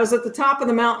 and I was at the top of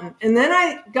the mountain. And then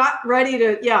I got ready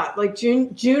to, like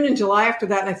June and July after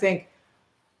that. And I think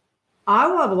I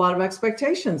will have a lot of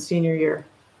expectations senior year.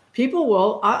 People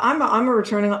will. I'm a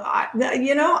returning. I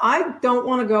don't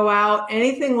want to go out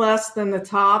anything less than the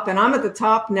top, and I'm at the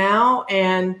top now.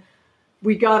 And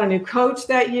we got a new coach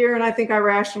that year, and I think I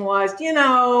rationalized.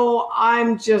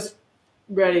 I'm just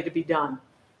ready to be done.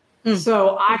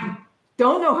 So I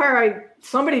don't know how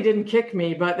somebody didn't kick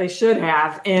me, but they should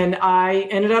have, and I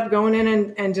ended up going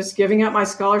in and just giving up my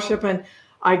scholarship, and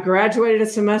I graduated a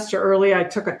semester early. I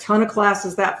took a ton of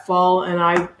classes that fall, and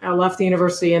I left the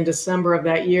university in December of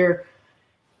that year.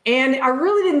 And I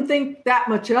really didn't think that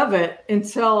much of it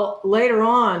until later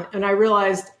on. And I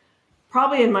realized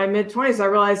probably in my mid-20s, I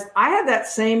realized I had that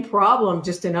same problem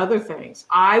just in other things.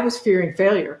 I was fearing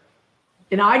failure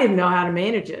and I didn't know how to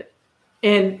manage it.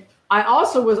 And I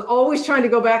also was always trying to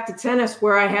go back to tennis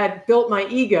where I had built my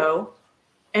ego.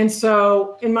 And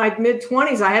so in my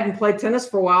mid-20s, I hadn't played tennis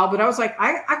for a while, but I was like,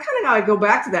 I kind of got to go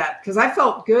back to that because I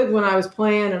felt good when I was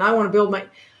playing and I want to build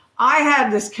I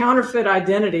had this counterfeit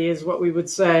identity is what we would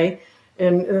say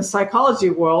in the psychology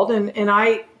world. And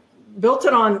I built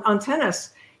it on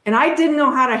tennis. And I didn't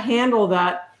know how to handle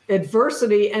that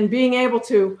adversity and being able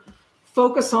to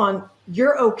focus on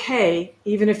you're okay,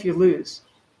 even if you lose.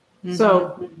 Mm-hmm.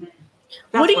 So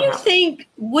what do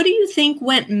you think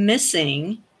went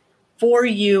missing for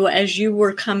you as you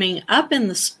were coming up in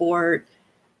the sport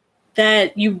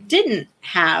that you didn't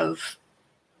have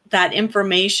that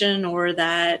information or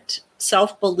that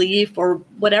self-belief or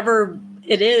whatever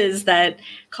it is that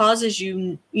causes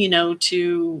you,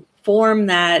 to form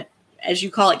that, as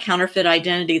you call it, counterfeit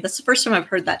identity? That's the first time I've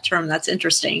heard that term. That's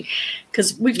interesting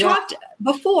because we've talked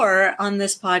before on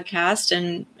this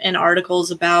podcast and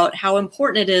articles about how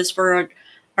important it is for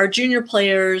our junior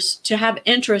players to have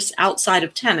interests outside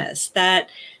of tennis, that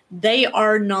they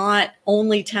are not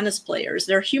only tennis players.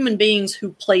 They're human beings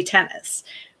who play tennis,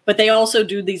 but they also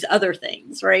do these other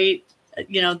things, right?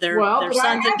 Their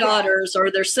sons and daughters or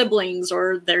their siblings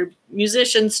or their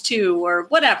musicians too, or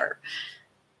whatever.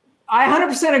 I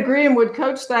 100% agree and would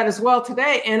coach that as well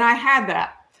today. And I had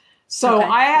that. So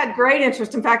I had great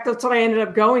interest. In fact, that's what I ended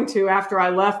up going to after I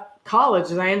left college,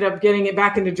 and I ended up getting it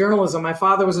back into journalism. My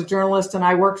father was a journalist and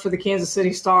I worked for the Kansas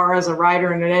City Star as a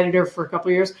writer and an editor for a couple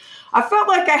of years. I felt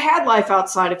like I had life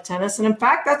outside of tennis. And in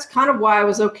fact, that's kind of why I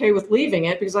was okay with leaving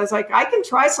it, because I was like, I can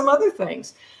try some other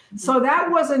things. Mm-hmm. So that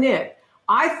wasn't it.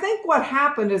 I think what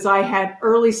happened is I had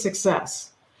early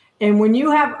success. And when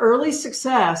you have early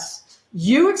success,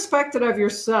 you expect it of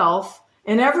yourself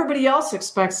and everybody else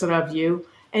expects it of you.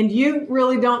 And you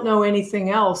really don't know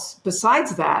anything else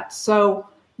besides that. So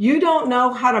you don't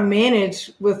know how to manage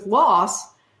with loss.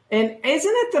 And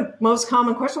isn't it the most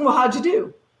common question? Well, how'd you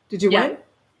do? Did you win?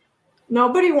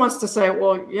 Nobody wants to say,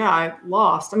 well, yeah, I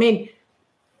lost.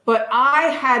 But I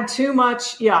had too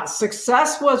much.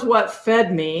 Success was what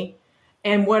fed me.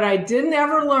 And what I didn't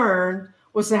ever learn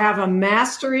was to have a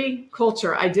mastery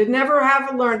culture. I didn't ever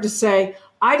have learned to say,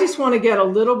 I just want to get a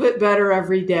little bit better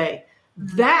every day.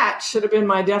 That should have been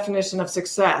my definition of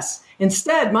success.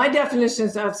 Instead, my definition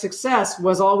of success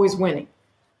was always winning.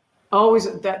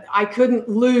 Always that I couldn't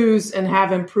lose and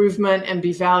have improvement and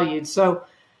be valued. So,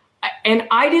 and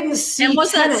I didn't see. And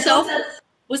was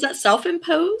that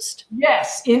self-imposed?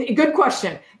 Yes. Good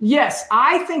question. Yes.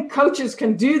 I think coaches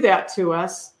can do that to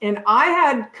us. And I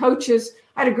had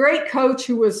a great coach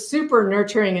who was super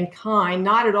nurturing and kind,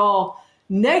 not at all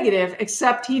negative,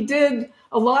 except he did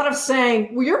a lot of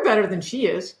saying, well, you're better than she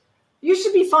is. You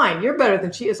should be fine. You're better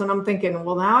than she is. And I'm thinking,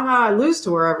 well, now I lose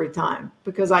to her every time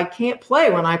because I can't play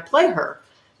when I play her.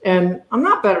 And I'm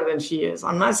not better than she is.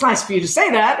 It's nice for you to say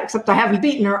that, except I haven't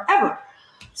beaten her ever.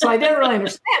 So I didn't really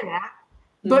understand that.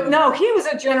 But no, he was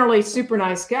a generally super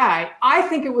nice guy. I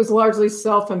think it was largely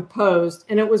self-imposed.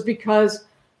 And it was because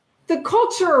the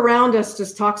culture around us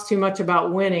just talks too much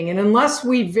about winning. And unless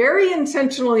we very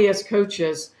intentionally as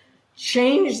coaches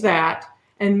change that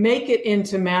and make it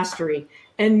into mastery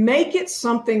and make it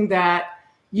something that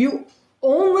you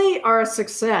only are a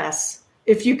success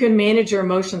if you can manage your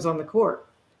emotions on the court.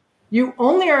 You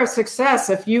only are a success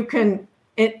if you can,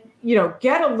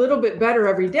 get a little bit better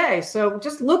every day. So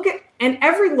just look at, and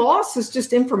every loss is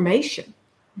just information.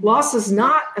 Loss is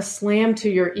not a slam to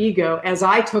your ego as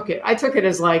I took it. I took it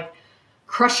as like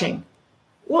crushing.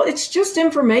 Well, it's just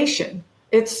information.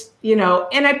 It's,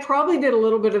 and I probably did a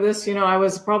little bit of this, I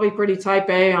was probably pretty type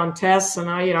A on tests and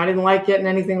I didn't like getting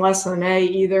anything less than an A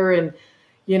either. And,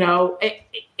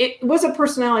 it was a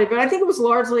personality, but I think it was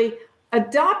largely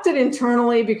adopted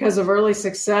internally because of early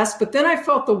success. But then I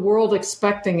felt the world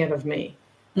expecting it of me.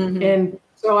 Mm-hmm. And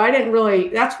so I didn't really,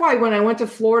 that's why when I went to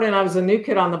Florida and I was a new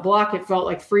kid on the block, it felt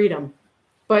like freedom.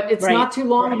 But it's not too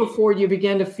long before you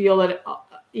begin to feel it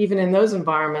even in those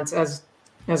environments, as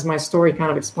my story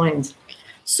kind of explains.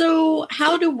 So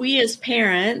how do we as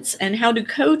parents and how do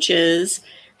coaches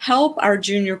help our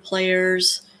junior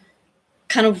players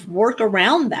kind of work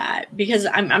around that? Because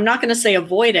I'm not going to say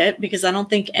avoid it, because I don't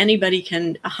think anybody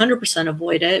can 100%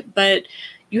 avoid it, but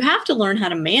you have to learn how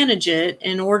to manage it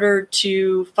in order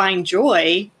to find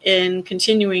joy in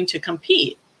continuing to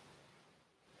compete.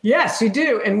 Yes, you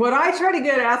do. And what I try to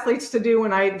get athletes to do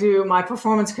when I do my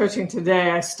performance coaching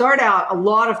today, I start out a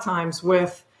lot of times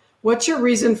with, what's your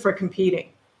reason for competing?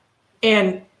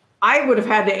 And I would have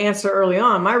had to answer early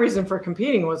on. My reason for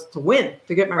competing was to win,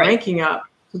 to get my ranking up,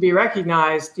 to be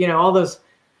recognized, all those,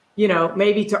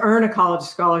 maybe to earn a college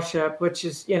scholarship, which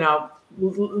is,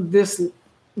 this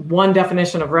one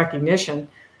definition of recognition.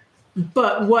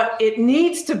 But what it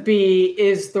needs to be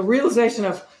is the realization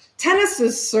of tennis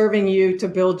is serving you to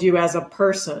build you as a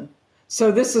person. So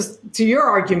this is, to your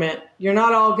argument, you're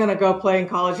not all going to go play in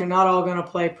college. You're not all going to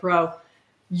play pro.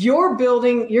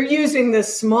 You're using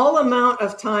this small amount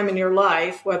of time in your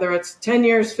life, whether it's 10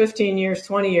 years, 15 years,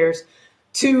 20 years,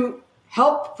 to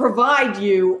help provide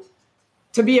you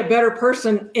to be a better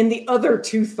person in the other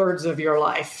 2/3 of your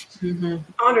life. Mm-hmm.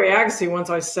 Andre Agassi once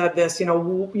always said this,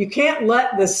 you can't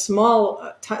let this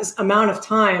small amount of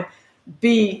time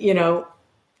be,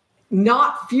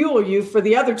 not fuel you for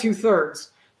the other 2/3.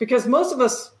 Because most of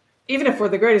us, even if we're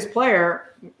the greatest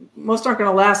player, most aren't going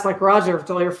to last like Roger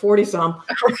until you're 40-some.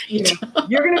 Right.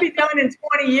 You're going to be done in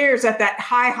 20 years at that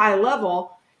high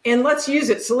level, and let's use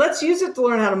it. So let's use it to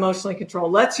learn how to emotionally control.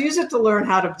 Let's use it to learn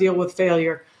how to deal with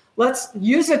failure. Let's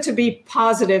use it to be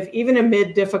positive, even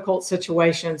amid difficult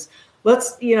situations.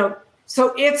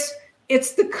 So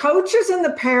it's the coaches and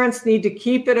the parents need to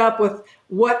keep it up with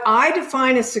what I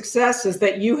define as success is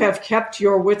that you have kept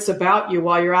your wits about you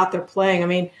while you're out there playing. I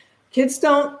mean, kids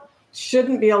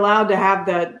shouldn't be allowed to have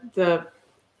the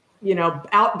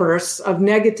outbursts of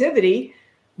negativity.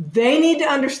 They need to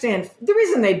understand the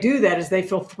reason they do that is they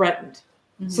feel threatened.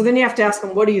 Mm-hmm. So then you have to ask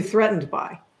them, what are you threatened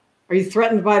by? Are you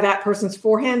threatened by that person's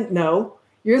forehand? No,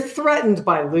 you're threatened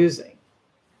by losing.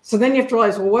 So then you have to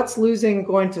realize, well, what's losing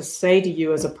going to say to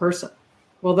you as a person?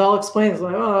 Well, they'll explain, it's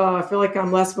like, oh, I feel like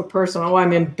I'm less of a person. Oh,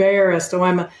 I'm embarrassed.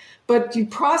 But you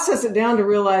process it down to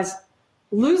realize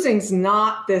losing's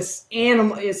not this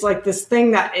animal. It's like this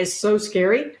thing that is so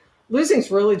scary.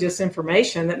 Losing's really just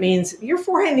information. That means your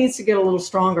forehand needs to get a little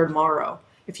stronger tomorrow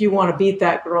if you want to beat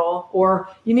that girl,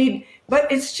 but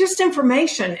it's just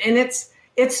information. And it's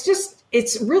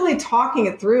really talking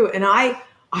it through. And I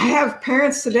have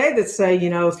parents today that say,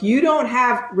 if you don't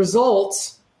have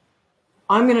results,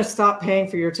 I'm going to stop paying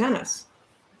for your tennis.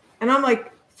 And I'm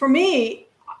like, for me,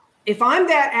 if I'm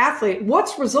that athlete,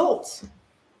 what's results?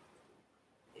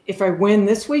 If I win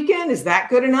this weekend, is that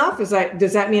good enough? Does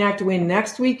that mean I have to win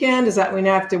next weekend? Does that mean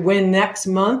I have to win next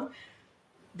month?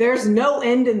 There's no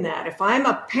end in that. If I'm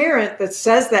a parent that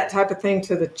says that type of thing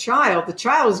to the child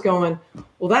is going,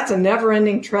 well, that's a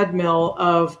never-ending treadmill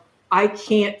of I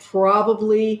can't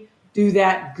probably do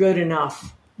that good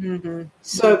enough. Mm-hmm.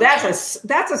 So that's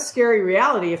a scary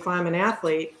reality. If I'm an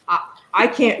athlete, I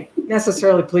can't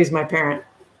necessarily please my parent.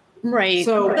 Right.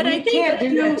 So but I can't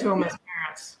do that to them as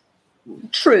parents.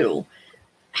 True.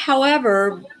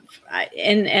 However,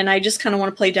 and I just kind of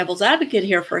want to play devil's advocate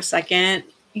here for a second.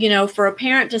 For a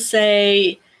parent to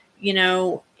say,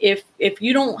 if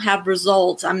you don't have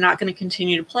results, I'm not going to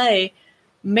continue to play.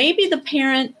 Maybe the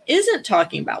parent isn't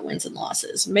talking about wins and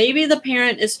losses. Maybe the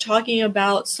parent is talking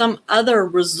about some other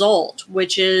result,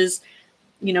 which is,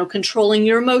 controlling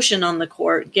your emotion on the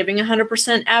court, giving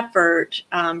 100% effort,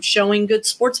 showing good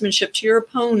sportsmanship to your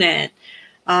opponent,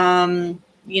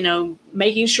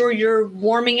 making sure you're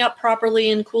warming up properly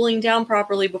and cooling down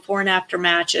properly before and after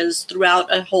matches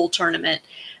throughout a whole tournament.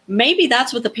 Maybe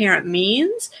that's what the parent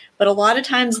means, but a lot of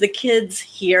times the kids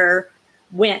hear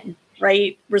win.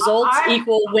 Right? Results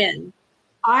equal win.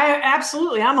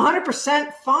 Absolutely. I'm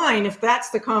 100% fine if that's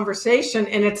the conversation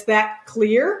and it's that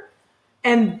clear.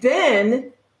 And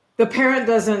then the parent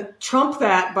doesn't trump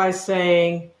that by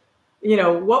saying,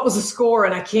 what was the score?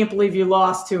 And I can't believe you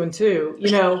lost 2-2.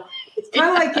 It's kind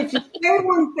of like if you say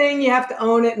one thing, you have to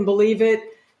own it and believe it.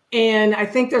 And I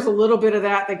think there's a little bit of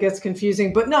that gets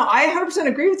confusing. But no, I 100%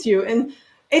 agree with you. And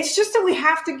it's just that we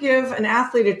have to give an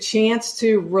athlete a chance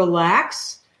to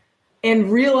relax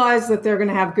and realize that they're going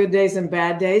to have good days and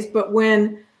bad days. But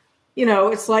when,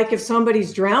 it's like if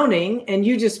somebody's drowning and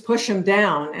you just push them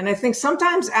down. And I think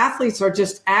sometimes athletes are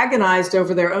just agonized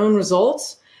over their own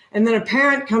results. And then a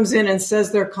parent comes in and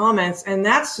says their comments. And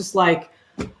that's just like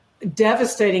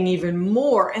devastating even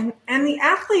more. And the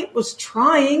athlete was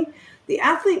trying. The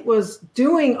athlete was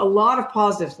doing a lot of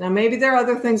positives. Now, maybe there are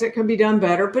other things that could be done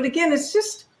better. But again,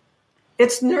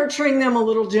 it's nurturing them a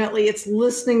little gently. It's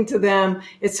listening to them.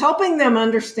 It's helping them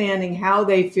understanding how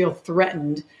they feel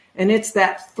threatened. And it's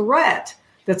that threat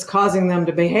that's causing them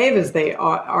to behave as they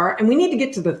are. And we need to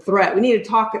get to the threat. We need to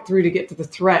talk it through to get to the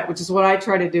threat, which is what I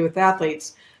try to do with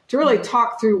athletes, to really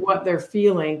talk through what they're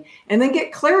feeling and then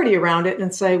get clarity around it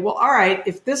and say, well, all right,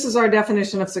 if this is our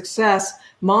definition of success,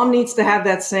 mom needs to have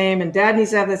that same and dad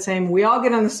needs to have that same. We all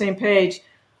get on the same page.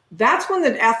 That's when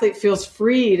the athlete feels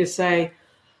free to say,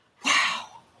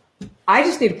 I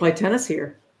just need to play tennis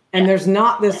here. And there's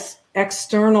not this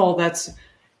external that's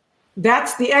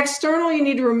the external you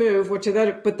need to remove,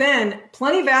 but then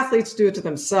plenty of athletes do it to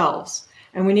themselves.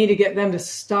 And we need to get them to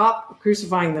stop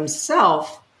crucifying themselves.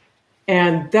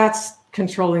 And that's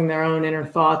controlling their own inner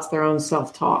thoughts, their own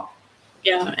self-talk.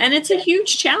 Yeah. And it's a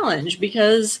huge challenge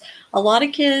because a lot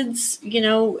of kids,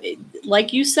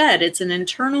 like you said, it's an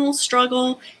internal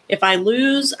struggle. If I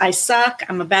lose, I suck.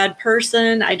 I'm a bad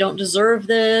person. I don't deserve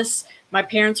this. My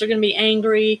parents are going to be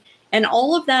angry. And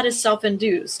all of that is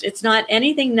self-induced. It's not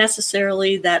anything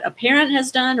necessarily that a parent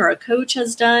has done or a coach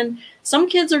has done. Some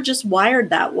kids are just wired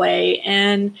that way.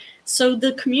 And so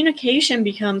the communication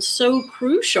becomes so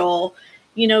crucial,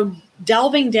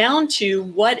 delving down to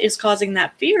what is causing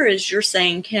that fear, as you're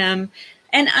saying, Kim,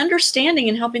 and understanding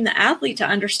and helping the athlete to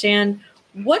understand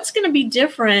what's going to be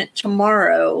different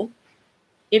tomorrow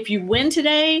if you win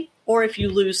today or if you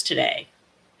lose today.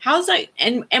 How's that?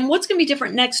 And what's going to be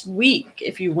different next week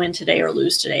if you win today or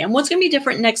lose today? And what's going to be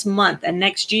different next month and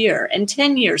next year and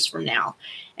 10 years from now?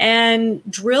 And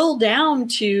drill down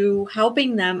to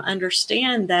helping them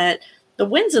understand that the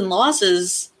wins and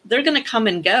losses, they're going to come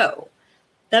and go.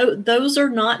 Those are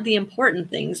not the important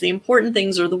things. The important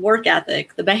things are the work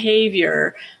ethic, the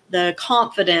behavior, the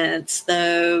confidence,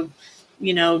 the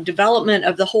development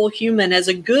of the whole human as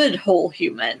a good whole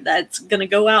human that's going to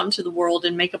go out into the world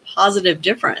and make a positive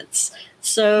difference.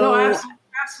 So no,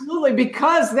 absolutely,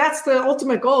 because that's the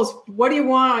ultimate goal is what do you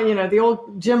want? The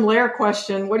old Jim Lair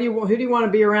question, who do you want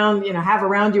to be around, have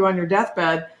around you on your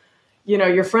deathbed,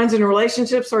 your friends and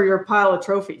relationships or your pile of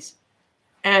trophies.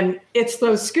 And it's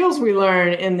those skills we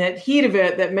learn in that heat of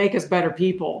it that make us better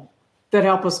people, that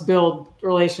help us build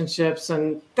relationships.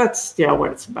 And that's,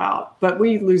 what it's about. But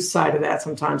we lose sight of that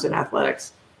sometimes in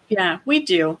athletics. Yeah, we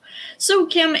do. So,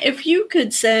 Kim, if you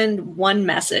could send one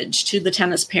message to the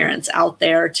tennis parents out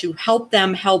there to help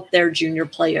them help their junior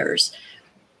players,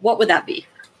 what would that be?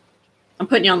 I'm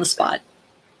putting you on the spot.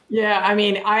 Yeah,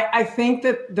 I think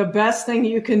that the best thing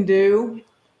you can do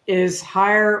is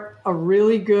hire a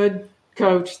really good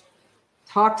coach,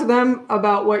 talk to them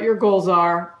about what your goals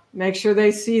are, make sure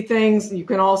they see things. You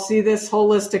can all see this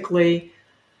holistically,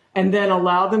 and then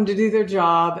allow them to do their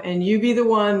job. And you be the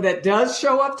one that does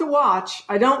show up to watch.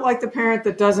 I don't like the parent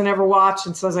that doesn't ever watch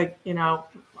and says, I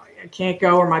can't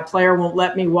go or my player won't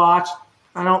let me watch.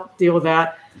 I don't deal with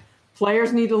that.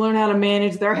 Players need to learn how to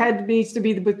manage. Their head needs to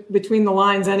be between the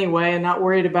lines anyway and not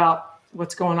worried about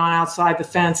what's going on outside the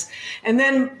fence. And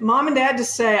then mom and dad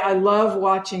just say, I love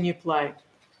watching you play.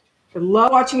 I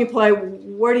love watching you play.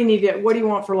 Where do you need to get? What do you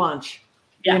want for lunch?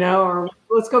 Yeah. Or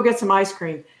let's go get some ice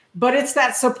cream. But it's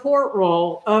that support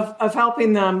role of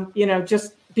helping them,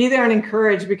 just be there and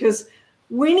encourage, because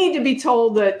we need to be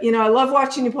told that, I love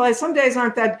watching you play. Some days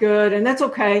aren't that good, and that's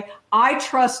okay. I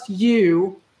trust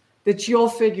you that you'll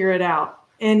figure it out.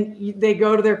 And they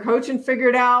go to their coach and figure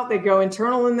it out. They go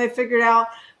internal and they figure it out.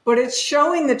 But it's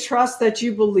showing the trust that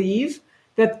you believe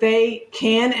that they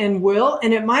can and will.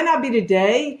 And it might not be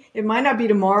today. It might not be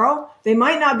tomorrow. They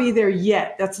might not be there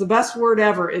yet. That's the best word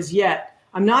ever, is yet.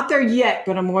 I'm not there yet,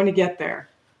 but I'm going to get there.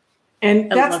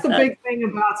 And that's the big thing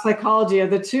about psychology.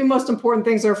 The two most important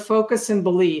things are focus and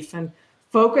belief. And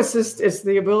focus is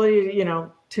the ability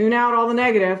to, tune out all the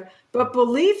negative. But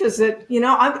belief is that,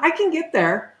 I can get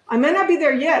there. I may not be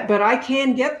there yet, but I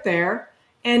can get there.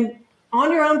 And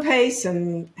on your own pace,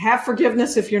 and have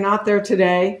forgiveness if you're not there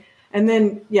today. And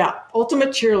then, ultimate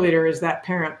cheerleader is that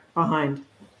parent behind.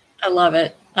 I love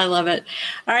it. I love it.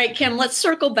 All right, Kim, let's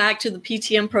circle back to the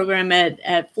PTM program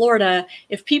at Florida.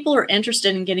 If people are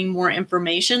interested in getting more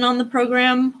information on the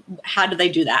program, how do they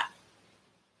do that?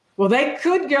 Well, they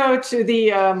could go to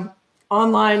the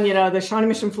online, the Shawnee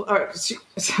Mission,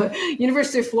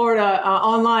 University of Florida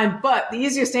online. But the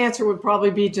easiest answer would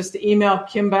probably be just to email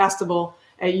Kim Bastable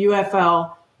at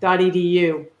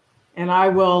ufl.edu. And I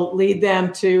will lead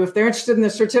them to, if they're interested in the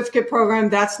certificate program,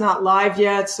 that's not live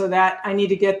yet. So that I need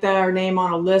to get their name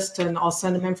on a list, and I'll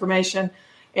send them information.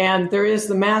 And there is,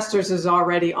 the master's is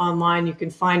already online. You can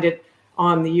find it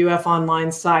on the UF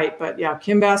online site. But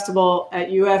Kim Bastable at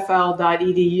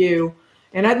ufl.edu.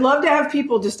 And I'd love to have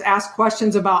people just ask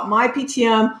questions about my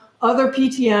PTM, other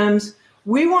PTMs.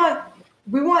 We want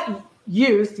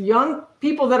youth, young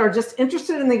people that are just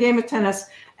interested in the game of tennis,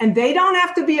 and they don't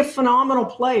have to be a phenomenal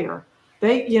player.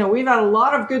 We've had a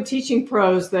lot of good teaching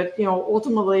pros that,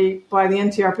 ultimately by the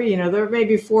NTRP, there may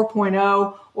be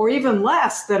 4.0 or even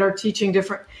less that are teaching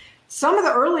different. Some of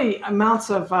the early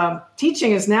amounts of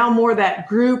teaching is now more that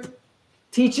group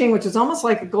teaching, which is almost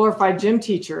like a glorified gym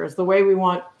teacher, is the way we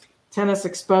want tennis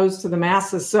exposed to the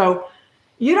masses. So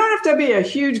you don't have to be a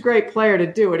huge, great player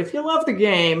to do it. If you love the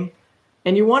game,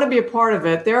 and you want to be a part of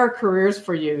it, there are careers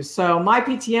for you. So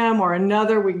MyPTM or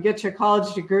another, we can get you a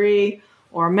college degree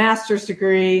or a master's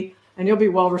degree, and you'll be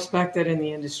well respected in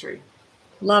the industry.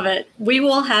 Love it. We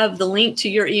will have the link to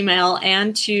your email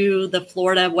and to the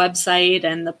Florida website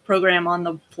and the program on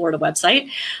the Florida website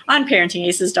on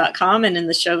parentingaces.com and in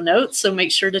the show notes. So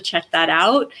make sure to check that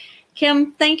out.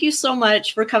 Kim, thank you so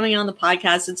much for coming on the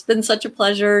podcast. It's been such a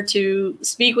pleasure to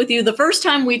speak with you. The first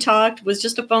time we talked was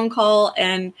just a phone call,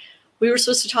 and we were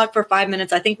supposed to talk for 5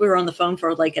 minutes. I think we were on the phone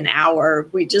for like an hour.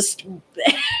 We just,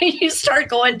 you start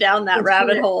going down that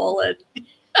rabbit hole. And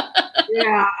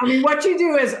yeah, I mean, what you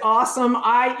do is awesome.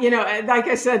 Like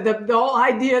I said, the whole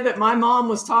idea that my mom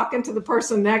was talking to the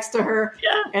person next to her,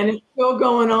 and it's still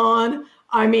going on.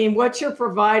 I mean, what you're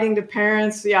providing to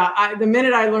parents. Yeah, the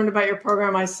minute I learned about your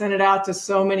program, I sent it out to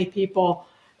so many people.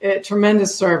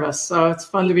 Tremendous service. So it's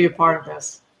fun to be a part of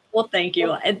this. Well, thank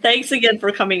you. And thanks again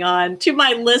for coming on. To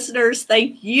my listeners,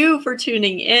 thank you for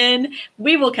tuning in.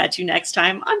 We will catch you next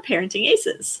time on Parenting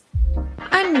Aces.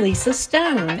 I'm Lisa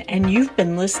Stone, and you've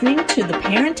been listening to the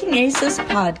Parenting Aces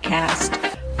podcast.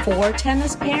 For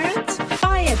tennis parents,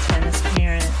 by a tennis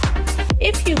parent.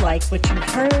 If you like what you've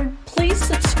heard, please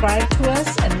subscribe to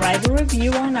us and write a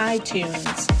review on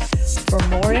iTunes. For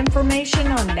more information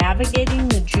on navigating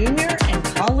the junior and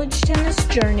college tennis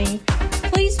journey,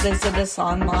 please visit us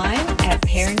online at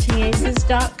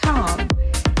parentingaces.com.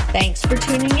 Thanks for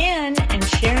tuning in and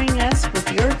sharing us with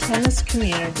your tennis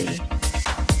community.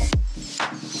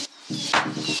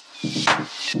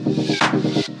 Thank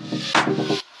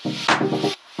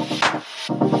you.